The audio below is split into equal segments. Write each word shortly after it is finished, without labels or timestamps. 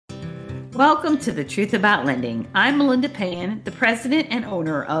Welcome to The Truth About Lending. I'm Melinda Payan, the president and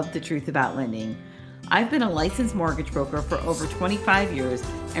owner of The Truth About Lending. I've been a licensed mortgage broker for over 25 years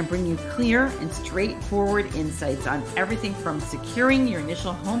and bring you clear and straightforward insights on everything from securing your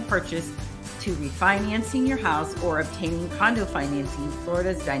initial home purchase to refinancing your house or obtaining condo financing in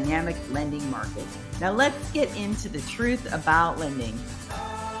Florida's dynamic lending market. Now let's get into the truth about lending.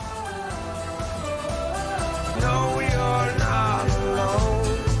 No, you're not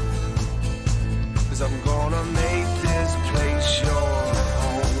alone, 'cause I'm gonna make this place your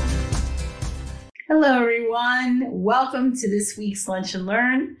home. Hello, everyone. Welcome to this week's Lunch and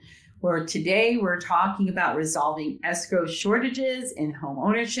Learn, where today we're talking about resolving escrow shortages in home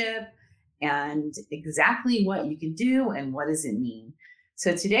ownership and exactly what you can do and what does it mean.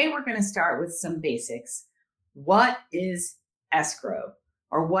 So today we're going to start with some basics. What is escrow?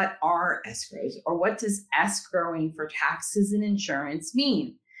 Or what are escrows? Or what does escrowing for taxes and insurance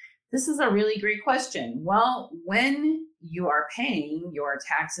mean? This is a really great question. Well, when you are paying your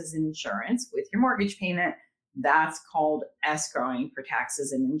taxes and insurance with your mortgage payment, that's called escrowing for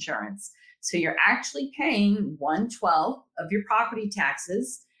taxes and insurance. So you're actually paying 1/12 of your property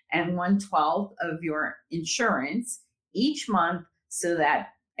taxes and 1/12 of your insurance each month, so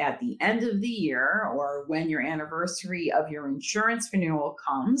that at the end of the year, or when your anniversary of your insurance renewal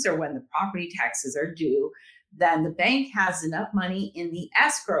comes, or when the property taxes are due, then the bank has enough money in the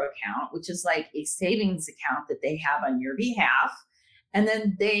escrow account, which is like a savings account that they have on your behalf, and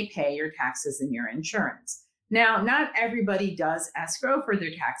then they pay your taxes and your insurance. Now, not everybody does escrow for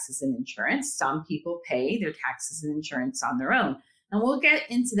their taxes and insurance. Some people pay their taxes and insurance on their own. And we'll get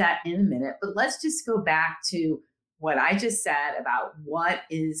into that in a minute, but let's just go back to what I just said about what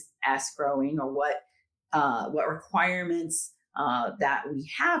is escrowing, or what requirements that we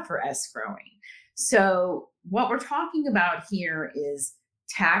have for escrowing. So what we're talking about here is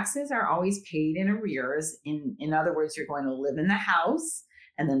taxes are always paid in arrears. In other words, you're going to live in the house,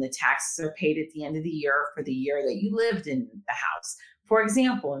 and then the taxes are paid at the end of the year for the year that you lived in the house. For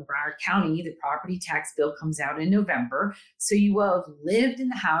example, in Broward County, the property tax bill comes out in November. So you will have lived in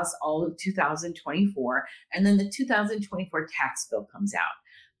the house all of 2024, and then the 2024 tax bill comes out.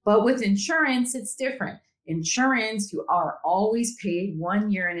 But with insurance, it's different. Insurance, you are always paid 1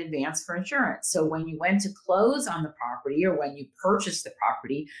 year in advance for insurance. So when you went to close on the property, or when you purchased the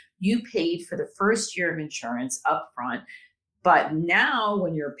property, you paid for the first year of insurance up front. But now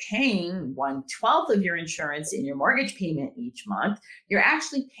when you're paying 1/12 of your insurance in your mortgage payment each month, you're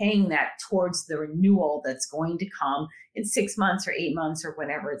actually paying that towards the renewal that's going to come in 6 months or 8 months, or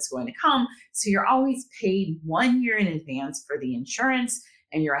whenever it's going to come. So you're always paid 1 year in advance for the insurance,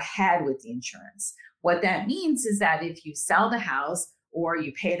 and you're ahead with the insurance. What that means is that if you sell the house, or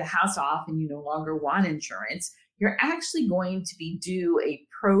you pay the house off and you no longer want insurance, you're actually going to be due a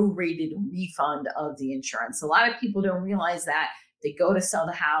prorated refund of the insurance. A lot of people don't realize that. They go to sell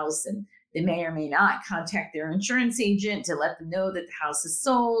the house, and they may or may not contact their insurance agent to let them know that the house is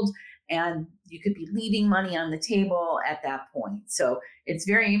sold, and you could be leaving money on the table at that point. So it's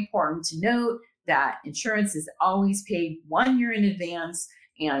very important to note that insurance is always paid 1 year in advance.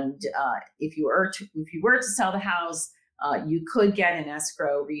 And if you were to sell the house, you could get an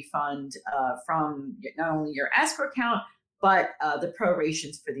escrow refund from not only your escrow account, but the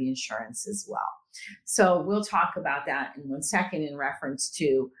prorations for the insurance as well. So we'll talk about that in 1 second in reference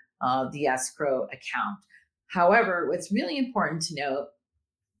to the escrow account. However, what's really important to note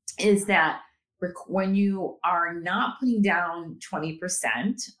is that when you are not putting down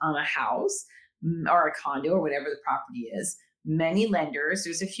 20% on a house or a condo or whatever the property is, many lenders,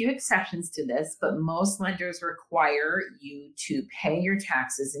 there's a few exceptions to this, but most lenders require you to pay your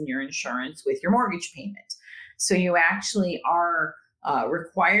taxes and your insurance with your mortgage payment. So you actually are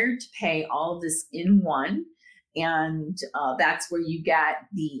required to pay all of this in one. And that's where you get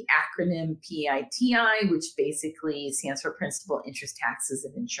the acronym PITI, which basically stands for Principal, Interest, Taxes,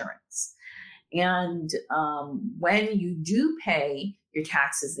 and Insurance. And when you do pay your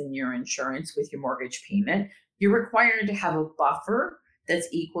taxes and your insurance with your mortgage payment, you're required to have a buffer that's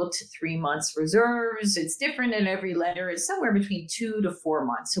equal to 3 months reserves. It's different in every lender. It's somewhere between 2 to 4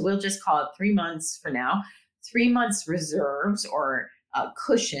 months. So we'll just call it 3 months for now. 3 months reserves, or a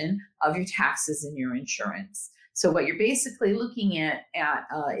cushion of your taxes and your insurance. So what you're basically looking at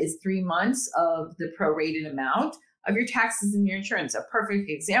is 3 months of the prorated amount of your taxes and your insurance. A perfect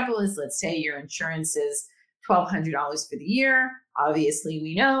example is, let's say your insurance is $1,200 for the year. Obviously,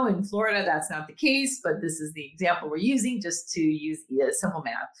 we know in Florida that's not the case, but this is the example we're using just to use the simple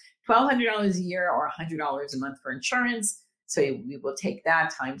math. $1,200 a year, or $100 a month for insurance. So we will take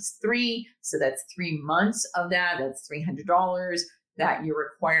that times 3. So that's 3 months of that. That's $300. that you're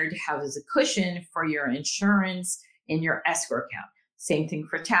required to have as a cushion for your insurance in your escrow account. Same thing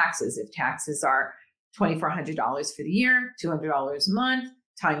for taxes. If taxes are $2,400 for the year, $200 a month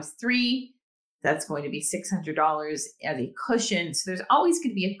times 3, that's going to be $600 as a cushion. So there's always going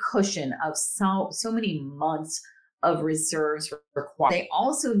to be a cushion of so many months of reserves required. They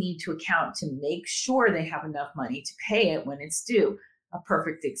also need to account to make sure they have enough money to pay it when it's due. A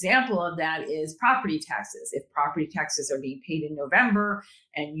perfect example of that is property taxes. If property taxes are being paid in November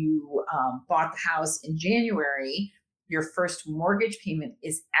and you bought the house in January, your first mortgage payment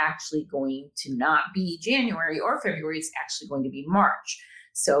is actually going to not be January or February, it's actually going to be March.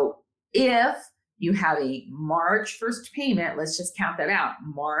 So if you have a March first payment, let's just count that out: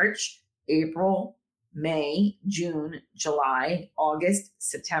 March, April, May, June, July, August,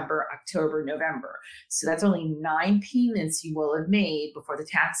 September, October, November. So that's only 9 payments you will have made before the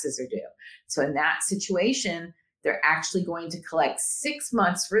taxes are due. So in that situation, they're actually going to collect 6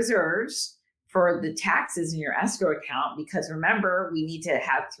 months reserves for the taxes in your escrow account, because remember, we need to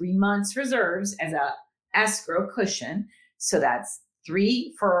have 3 months reserves as a escrow cushion. So that's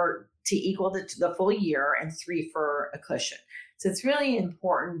 3 to equal the full year and 3 for a cushion. So it's really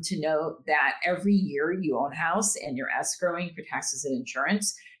important to note that every year you own a house and you're escrowing for taxes and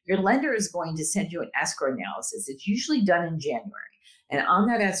insurance, your lender is going to send you an escrow analysis. It's usually done in January. And on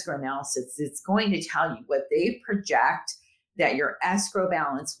that escrow analysis, it's going to tell you what they project that your escrow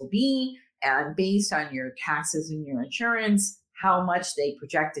balance will be, and based on your taxes and your insurance, how much they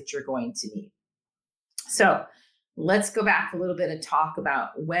project that you're going to need. So let's go back a little bit and talk about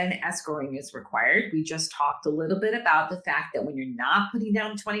when escrowing is required. We just talked a little bit about the fact that when you're not putting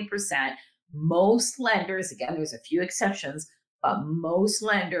down 20%, most lenders, again, there's a few exceptions, but most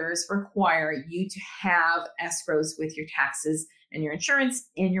lenders require you to have escrows with your taxes and your insurance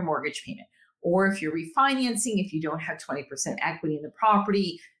in your mortgage payment. Or if you're refinancing, if you don't have 20% equity in the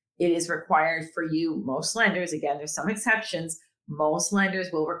property, it is required for you. Most lenders, again, there's some exceptions, most lenders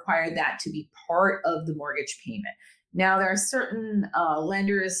will require that to be part of the mortgage payment. Now, there are certain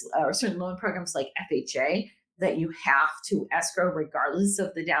lenders or certain loan programs like FHA that you have to escrow regardless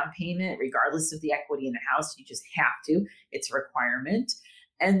of the down payment, regardless of the equity in the house. You just have to. It's a requirement.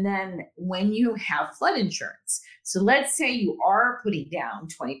 And then when you have flood insurance, so let's say you are putting down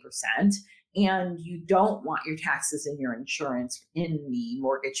 20% and you don't want your taxes and your insurance in the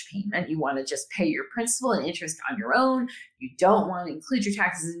mortgage payment. You want to just pay your principal and interest on your own. You don't want to include your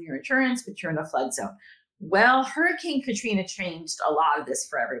taxes and your insurance, but you're in a flood zone. Well, Hurricane Katrina changed a lot of this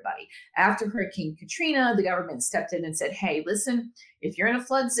for everybody. After Hurricane Katrina, the government stepped in and said, hey, listen, if you're in a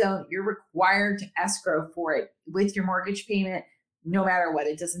flood zone, you're required to escrow for it with your mortgage payment, no matter what.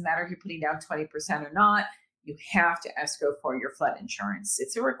 It doesn't matter if you're putting down 20% or not. You have to escrow for your flood insurance.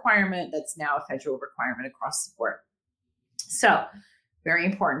 It's a requirement that's now a federal requirement across the board. So, very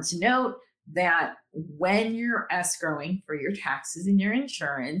important to note that when you're escrowing for your taxes and your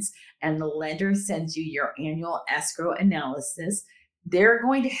insurance, and the lender sends you your annual escrow analysis, they're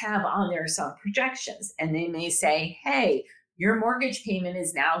going to have on there some projections. And they may say, hey, your mortgage payment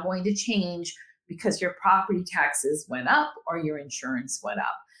is now going to change because your property taxes went up or your insurance went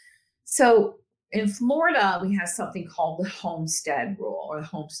up. So in Florida, we have something called the homestead rule or the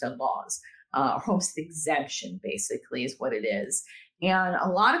homestead laws. Homestead exemption basically is what it is. And a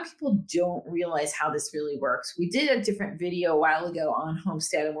lot of people don't realize how this really works. We did a different video a while ago on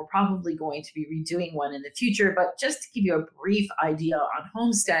homestead, and we're probably going to be redoing one in the future. But just to give you a brief idea on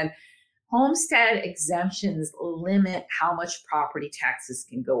homestead, homestead exemptions limit how much property taxes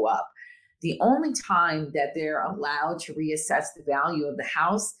can go up. The only time that they're allowed to reassess the value of the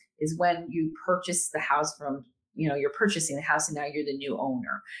house is when you purchase the house from, you're purchasing the house and now you're the new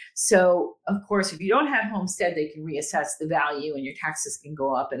owner. So of course, if you don't have homestead, they can reassess the value and your taxes can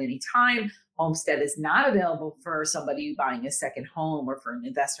go up at any time. Homestead is not available for somebody buying a second home or for an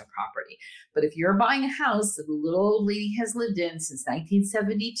investment property. But if you're buying a house that the little old lady has lived in since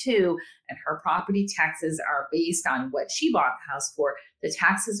 1972 and her property taxes are based on what she bought the house for, the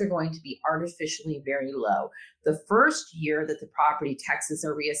taxes are going to be artificially very low. The first year that the property taxes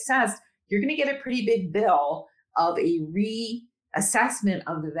are reassessed, you're going to get a pretty big bill of a reassessment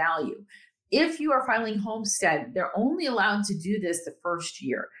of the value. If you are filing homestead, they're only allowed to do this the first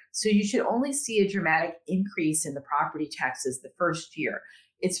year. So you should only see a dramatic increase in the property taxes the first year.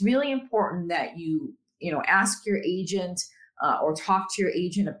 It's really important that you ask your agent or talk to your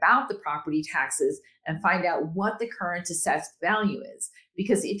agent about the property taxes and find out what the current assessed value is.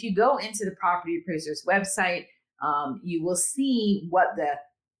 Because if you go into the property appraiser's website, you will see what the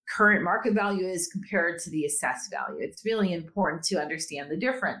current market value is compared to the assessed value. It's really important to understand the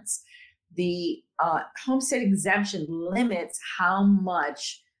difference. the homestead exemption limits how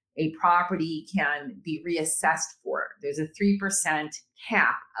much a property can be reassessed for. There's a 3%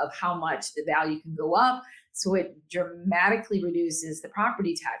 cap of how much the value can go up. So it dramatically reduces the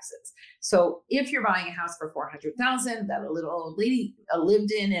property taxes. So if you're buying a house for $400,000 that a little old lady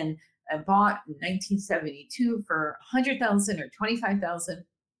lived in and bought in 1972 for $100,000 or $25,000,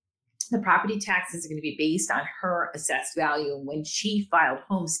 the property taxes are going to be based on her assessed value when she filed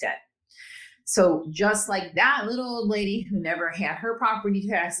homestead. So just like that little old lady who never had her property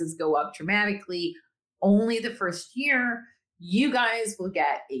taxes go up dramatically, only the first year, you guys will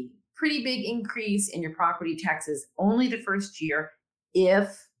get a pretty big increase in your property taxes only the first year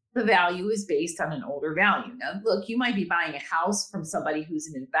if the value is based on an older value. Now, look, you might be buying a house from somebody who's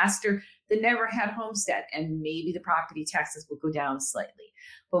an investor that never had homestead, and maybe the property taxes will go down slightly.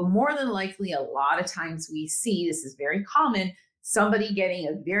 But more than likely, a lot of times we see, this is very common, somebody getting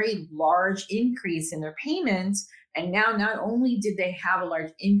a very large increase in their payment. And now not only did they have a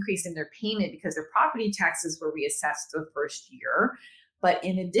large increase in their payment because their property taxes were reassessed the first year, but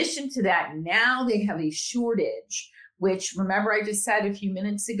in addition to that, now they have a shortage, which, remember I just said a few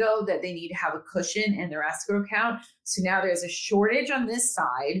minutes ago that they need to have a cushion in their escrow account. So now there's a shortage on this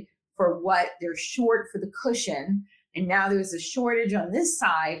side for what they're short for the cushion. And now there's a shortage on this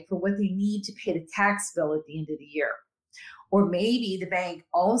side for what they need to pay the tax bill at the end of the year. Or maybe the bank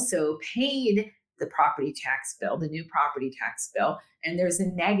also paid the property tax bill, the new property tax bill, and there's a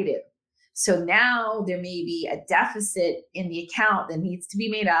negative. So now there may be a deficit in the account that needs to be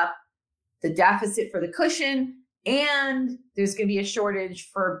made up, the deficit for the cushion, and there's going to be a shortage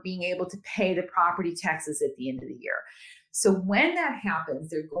for being able to pay the property taxes at the end of the year. So when that happens,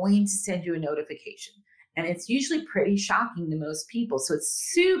 they're going to send you a notification. And it's usually pretty shocking to most people. So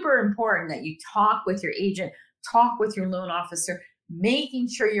it's super important that you talk with your agent, talk with your loan officer, making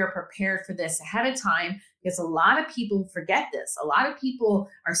sure you're prepared for this ahead of time, because a lot of people forget this. A lot of people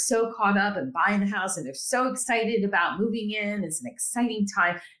are so caught up in buying a house and they're so excited about moving in. It's an exciting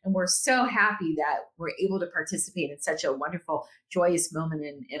time. And we're so happy that we're able to participate in such a wonderful, joyous moment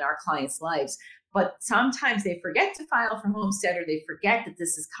in our clients' lives. But sometimes they forget to file for homestead, or they forget that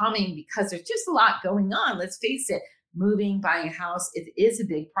this is coming because there's just a lot going on. Let's face it, moving, buying a house, it is a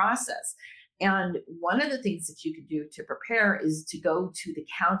big process. And one of the things that you can do to prepare is to go to the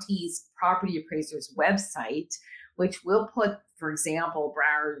county's property appraiser's website, which will put, for example,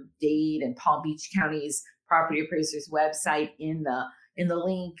 Broward, Dade, and Palm Beach counties' property appraiser's website in the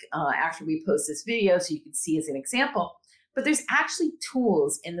link after we post this video, so you can see as an example. But there's actually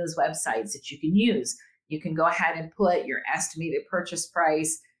tools in those websites that you can use. You can go ahead and put your estimated purchase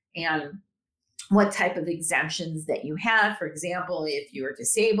price and what type of exemptions that you have. For example, if you're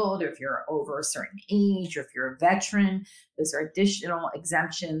disabled, or if you're over a certain age, or if you're a veteran, those are additional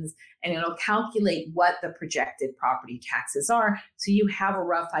exemptions, and it'll calculate what the projected property taxes are, so you have a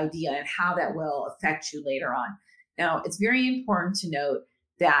rough idea and how that will affect you later on. Now, it's very important to note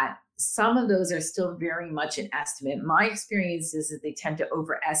that some of those are still very much an estimate. My experience is that they tend to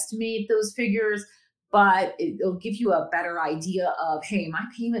overestimate those figures, but it'll give you a better idea of, hey, my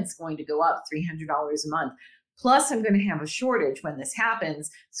payment's going to go up $300 a month. Plus, I'm going to have a shortage when this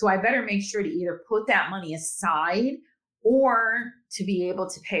happens. So I better make sure to either put that money aside or to be able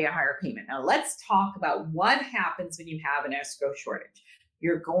to pay a higher payment. Now, let's talk about what happens when you have an escrow shortage.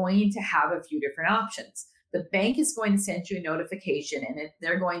 You're going to have a few different options. The bank is going to send you a notification, and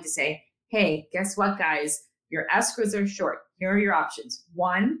they're going to say, hey, guess what, guys? Your escrows are short. Here are your options.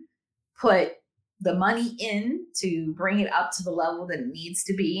 One, put the money in to bring it up to the level that it needs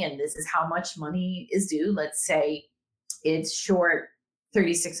to be. And this is how much money is due. Let's say it's short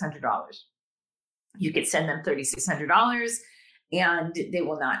 $3,600. You could send them $3,600 and they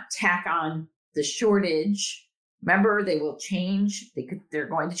will not tack on the shortage. Remember, they will change. They're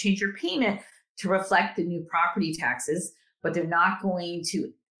going to change your payment to reflect the new property taxes, but they're not going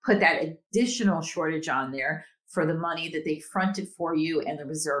to put that additional shortage on there for the money that they fronted for you and the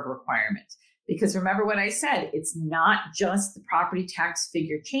reserve requirement. Because remember what I said, it's not just the property tax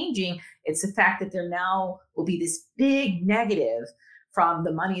figure changing, it's the fact that there now will be this big negative from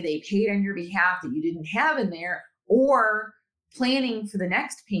the money they paid on your behalf that you didn't have in there, or planning for the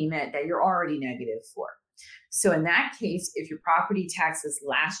next payment that you're already negative for. So in that case, if your property taxes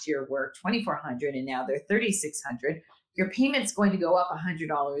last year were $2,400 and now they're $3,600, your payment's going to go up $100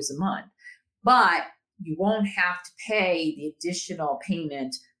 a month, but you won't have to pay the additional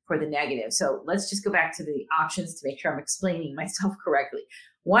payment for the negative. So let's just go back to the options to make sure I'm explaining myself correctly.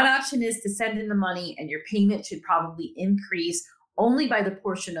 One option is to send in the money and your payment should probably increase only by the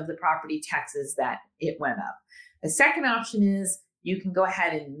portion of the property taxes that it went up. The second option is you can go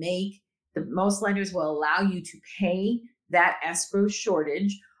ahead and make most lenders will allow you to pay that escrow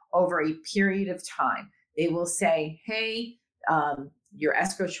shortage over a period of time. They will say, hey, your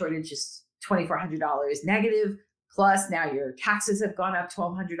escrow shortage is $2,400 negative, plus now your taxes have gone up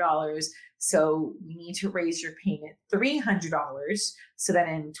 $1,200. So we need to raise your payment $300 so that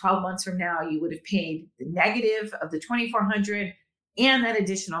in 12 months from now, you would have paid the negative of the $2,400 and that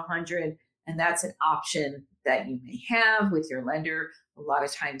additional 100. And that's an option that you may have with your lender. A lot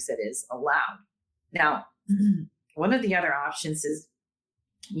of times that is allowed. Now, one of the other options is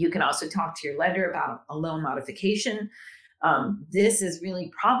you can also talk to your lender about a loan modification. This is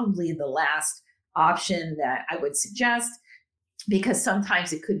really probably the last option that I would suggest, because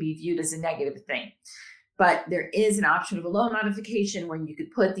sometimes it could be viewed as a negative thing. But there is an option of a loan modification where you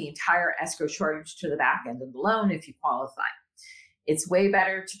could put the entire escrow shortage to the back end of the loan if you qualify. It's way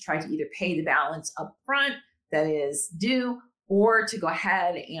better to try to either pay the balance up front that is due, or to go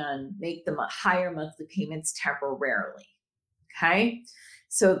ahead and make the higher monthly payments temporarily. Okay.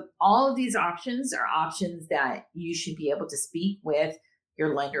 So all of these options are options that you should be able to speak with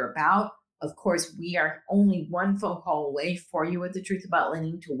your lender about. Of course, we are only one phone call away for you at The Truth About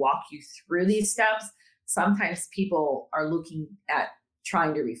Lending to walk you through these steps. Sometimes people are looking at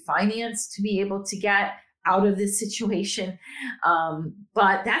trying to refinance to be able to get out of this situation.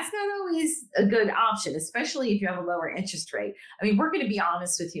 But that's not always a good option, especially if you have a lower interest rate. I mean, we're going to be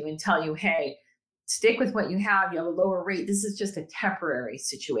honest with you and tell you, hey, stick with what you have. You have a lower rate. This is just a temporary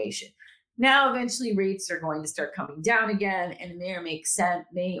situation. Now, eventually rates are going to start coming down again, and it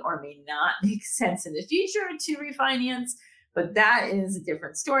may or may not make sense in the future to refinance. But that is a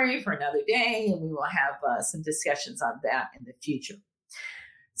different story for another day, and we will have some discussions on that in the future.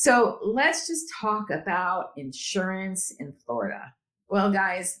 So let's just talk about insurance in Florida. Well,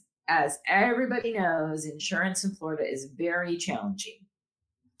 guys, as everybody knows, insurance in Florida is very challenging.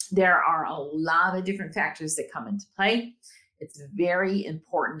 There are a lot of different factors that come into play. It's very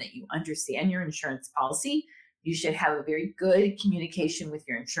important that you understand your insurance policy. You should have a very good communication with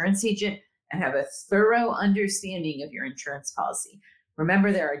your insurance agent and have a thorough understanding of your insurance policy.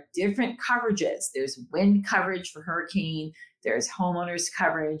 Remember, there are different coverages. There's wind coverage for hurricane. There's homeowners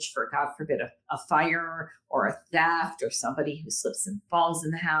coverage for, God forbid, a fire or a theft or somebody who slips and falls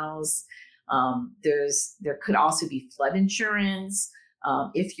in the house. There could also be flood insurance.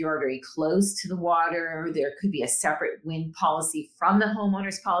 If you're very close to the water, there could be a separate wind policy from the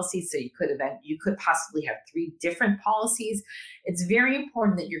homeowner's policy. So you could possibly have 3 different policies. It's very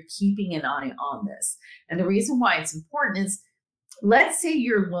important that you're keeping an eye on this. And the reason why it's important is, let's say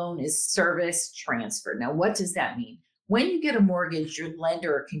your loan is service transferred. Now, what does that mean? When you get a mortgage, your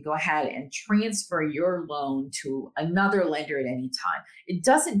lender can go ahead and transfer your loan to another lender at any time. It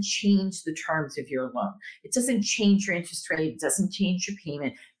doesn't change the terms of your loan. It doesn't change your interest rate. It doesn't change your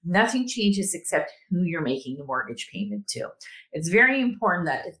payment. Nothing changes except who you're making the mortgage payment to. It's very important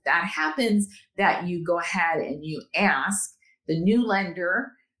that if that happens, that you go ahead and you ask the new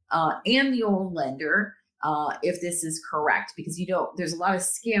lender and the old lender if this is correct, because there's a lot of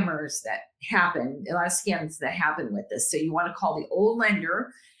scams that happen with this. So you want to call the old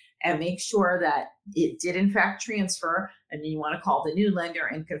lender and make sure that it did in fact transfer, and then you want to call the new lender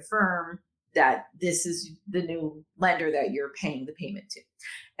and confirm that this is the new lender that you're paying the payment to.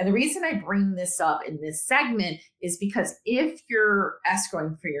 And the reason I bring this up in this segment is because if you're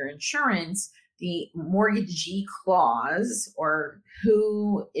escrowing for your insurance, the mortgagee clause, or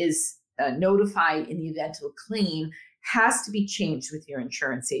who is notified in the event of a claim, has to be changed with your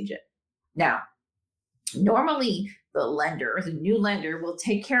insurance agent. Now, normally the new lender will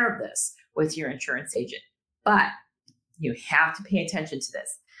take care of this with your insurance agent, but you have to pay attention to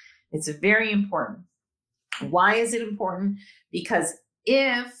this. It's very important. Why is it important? Because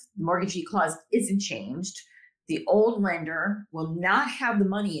if the mortgagee clause isn't changed, the old lender will not have the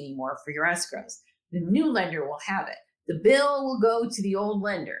money anymore for your escrows. The new lender will have it. The bill will go to the old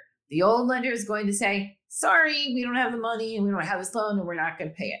lender. The old lender is going to say, sorry, we don't have the money and we don't have this loan and we're not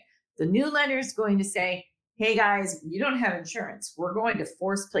going to pay it. The new lender is going to say, hey guys, you don't have insurance. We're going to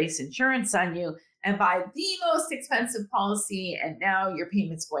force place insurance on you and buy the most expensive policy. And now your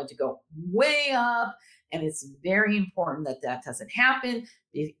payment's going to go way up. And it's very important that that doesn't happen,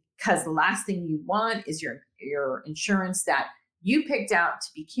 because the last thing you want is your insurance that you picked out to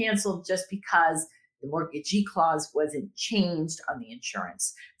be canceled just because the mortgagee clause wasn't changed on the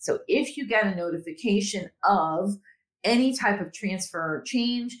insurance. So if you get a notification of any type of transfer or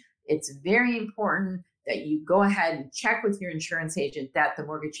change, it's very important that you go ahead and check with your insurance agent that the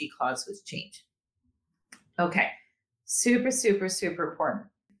mortgagee clause was changed. Okay, super, super, super important.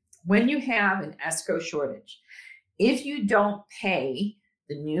 When you have an escrow shortage, if you don't pay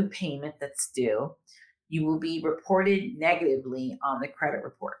the new payment that's due, you will be reported negatively on the credit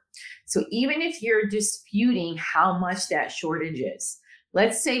report. So even if you're disputing how much that shortage is,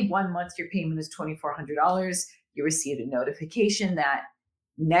 let's say 1 month your payment is $2,400, you received a notification that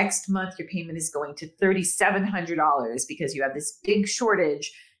next month your payment is going to $3,700 because you have this big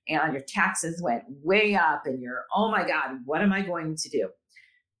shortage and your taxes went way up and you're, oh my God, what am I going to do?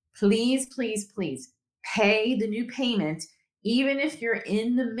 Please, please, please pay the new payment, even if you're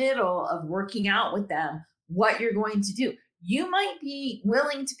in the middle of working out with them what you're going to do. You might be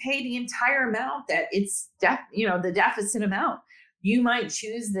willing to pay the entire amount that it's the deficit amount. You might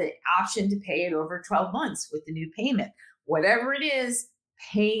choose the option to pay it over 12 months with the new payment. Whatever it is,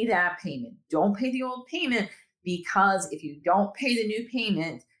 pay that payment. Don't pay the old payment, because if you don't pay the new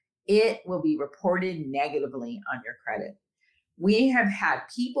payment, it will be reported negatively on your credit. We have had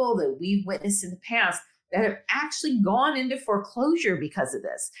people that we've witnessed in the past that have actually gone into foreclosure because of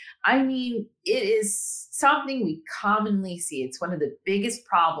this. I mean, it is something we commonly see. It's one of the biggest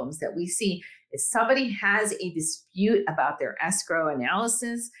problems that we see is somebody has a dispute about their escrow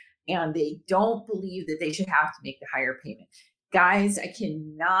analysis and they don't believe that they should have to make the higher payment. Guys, I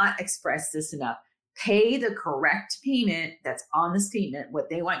cannot express this enough. Pay the correct payment that's on the statement, what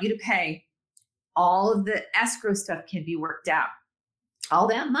they want you to pay. All of the escrow stuff can be worked out. All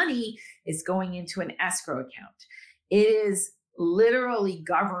that money is going into an escrow account. It is literally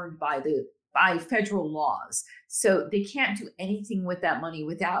governed by federal laws. So they can't do anything with that money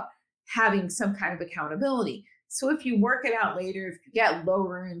without having some kind of accountability. So if you work it out later, if you get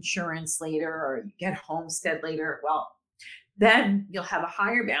lower insurance later, or you get homestead later, well, then you'll have a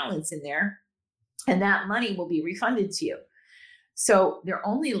higher balance in there and that money will be refunded to you. So they're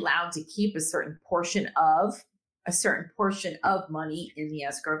only allowed to keep a certain portion of money in the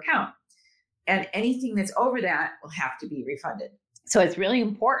escrow account. And anything that's over that will have to be refunded. So it's really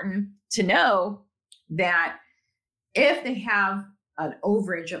important to know that if they have an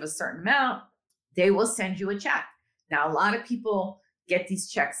overage of a certain amount, they will send you a check. Now, a lot of people get these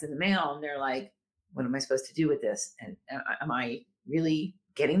checks in the mail and they're like, what am I supposed to do with this? And am I really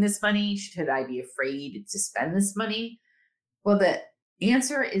getting this money? Should I be afraid to spend this money? Well, the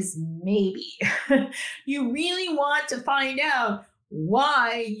answer is maybe. You really want to find out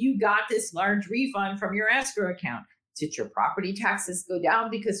why you got this large refund from your escrow account. Did your property taxes go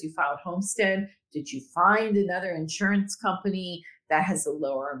down because you filed homestead? Did you find another insurance company that has a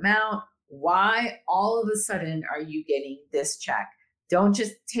lower amount? Why all of a sudden are you getting this check? Don't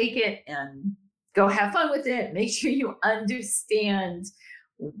just take it and go have fun with it. Make sure you understand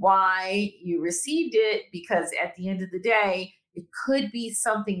why you received it, because at the end of the day, it could be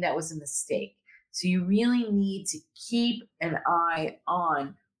something that was a mistake. So you really need to keep an eye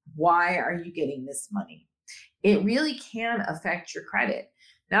on, why are you getting this money? It really can affect your credit.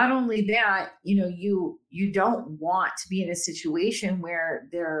 Not only that, you don't want to be in a situation where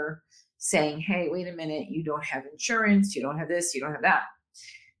they're saying, hey, wait a minute, you don't have insurance, you don't have this, you don't have that.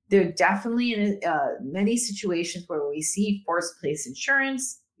 There are definitely many situations where we see forced place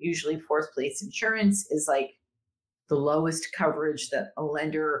insurance. Usually forced place insurance is like the lowest coverage that a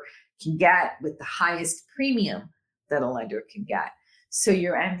lender can get with the highest premium that a lender can get. So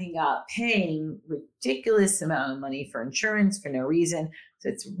you're ending up paying ridiculous amount of money for insurance for no reason. So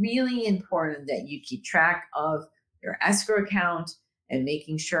it's really important that you keep track of your escrow account and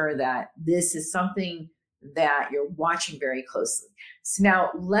making sure that this is something that you're watching very closely. So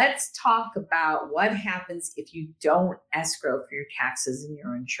now let's talk about what happens if you don't escrow for your taxes and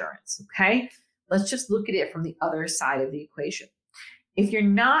your insurance, okay? Let's just look at it from the other side of the equation. If you're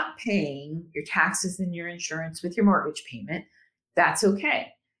not paying your taxes and your insurance with your mortgage payment, that's okay.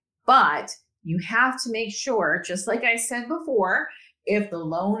 But you have to make sure, just like I said before, if the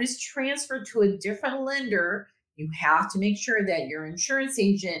loan is transferred to a different lender, you have to make sure that your insurance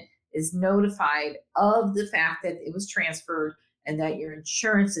agent is notified of the fact that it was transferred and that your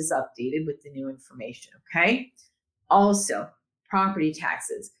insurance is updated with the new information, okay? Also, property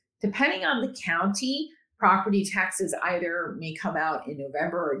taxes. Depending on the county, property taxes either may come out in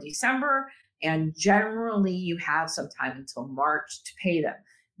November or December, and generally you have some time until March to pay them.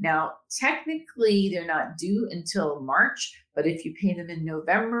 Now, technically, they're not due until March, but if you pay them in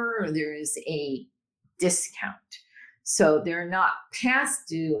November, there is a discount. So they're not past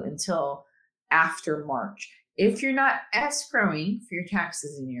due until after March. If you're not escrowing for your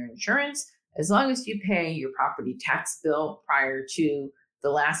taxes and your insurance, as long as you pay your property tax bill prior to the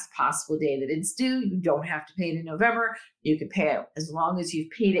last possible day that it's due, you don't have to pay it in November. You can pay it as long as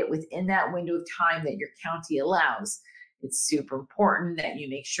you've paid it within that window of time that your county allows. It's super important that you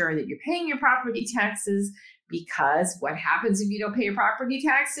make sure that you're paying your property taxes, because what happens if you don't pay your property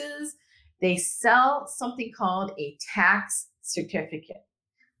taxes? They sell something called a tax certificate.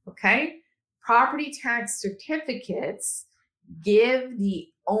 Okay? Property tax certificates give the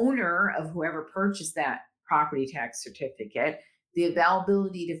owner of whoever purchased that property tax certificate the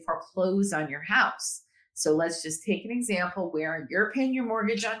availability to foreclose on your house. So let's just take an example where you're paying your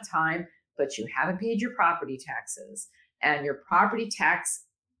mortgage on time, but you haven't paid your property taxes, and your property tax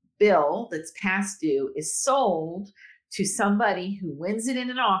bill that's past due is sold to somebody who wins it in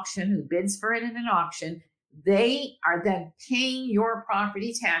an auction, who bids for it in an auction. They are then paying your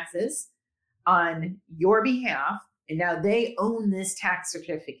property taxes on your behalf, and now they own this tax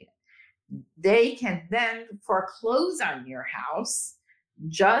certificate. They can then foreclose on your house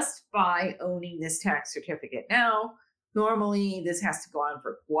just by owning this tax certificate. Now, normally this has to go on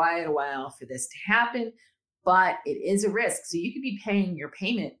for quite a while for this to happen, but it is a risk. So you could be paying your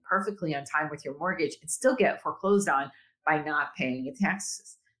payment perfectly on time with your mortgage and still get foreclosed on by not paying your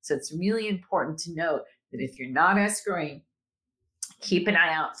taxes. So it's really important to note that if you're not escrowing, keep an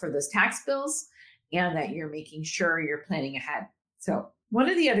eye out for those tax bills and that you're making sure you're planning ahead. So one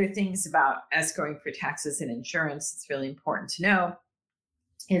of the other things about escrowing for taxes and insurance that's really important to know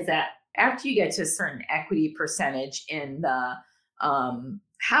is that after you get to a certain equity percentage in the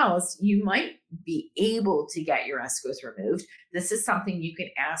house, you might be able to get your escrows removed. This is something you can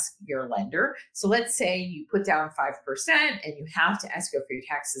ask your lender. So let's say you put down 5% and you have to escrow for your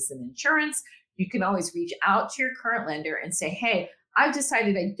taxes and insurance. You can always reach out to your current lender and say, hey, I've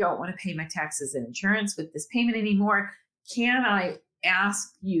decided I don't want to pay my taxes and insurance with this payment anymore. Can I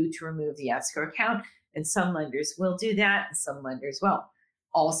ask you to remove the escrow account? And some lenders will do that and some lenders won't.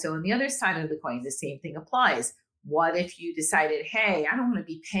 Also, on the other side of the coin, the same thing applies. What if you decided, hey, I don't want to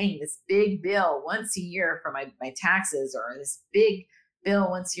be paying this big bill once a year for my taxes, or this big bill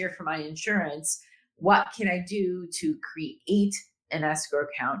once a year for my insurance? What can I do to create an escrow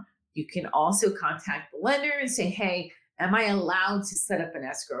account? You can also contact the lender and say, hey, am I allowed to set up an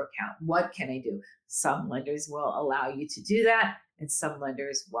escrow account? What can I do? Some lenders will allow you to do that, and some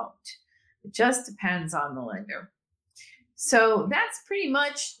lenders won't. It just depends on the lender. So that's pretty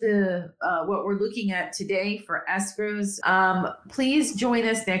much the what we're looking at today for escrows. Please join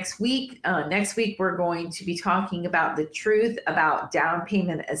us next week. Next week, we're going to be talking about the truth about down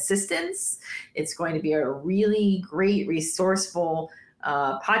payment assistance. It's going to be a really great, resourceful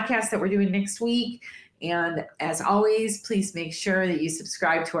podcast that we're doing next week. And as always, please make sure that you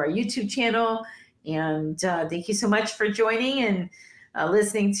subscribe to our YouTube channel. And thank you so much for joining and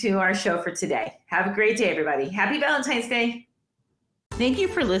listening to our show for today. Have a great day, everybody. Happy Valentine's Day. Thank you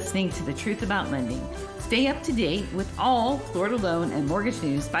for listening to The Truth About Lending. Stay up to date with all Florida loan and mortgage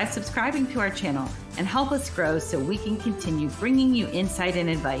news by subscribing to our channel and help us grow so we can continue bringing you insight and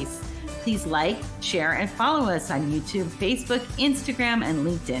advice. Please like, share, and follow us on YouTube, Facebook, Instagram, and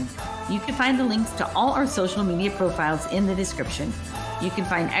LinkedIn. You can find the links to all our social media profiles in the description. You can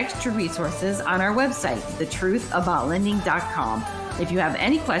find extra resources on our website, thetruthaboutlending.com. If you have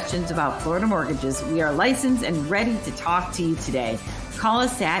any questions about Florida mortgages, we are licensed and ready to talk to you today. Call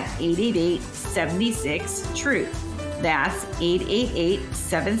us at 888-76-TRUTH. That's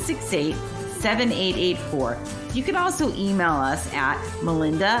 888-768-7884. You can also email us at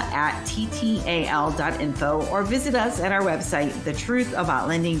melinda@ttal.info or visit us at our website,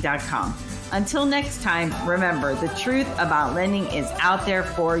 thetruthaboutlending.com. Until next time, remember, the truth about lending is out there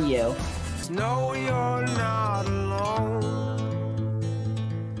for you. No, you're not alone,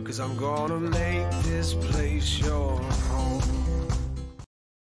 'cause I'm gonna make this place your home.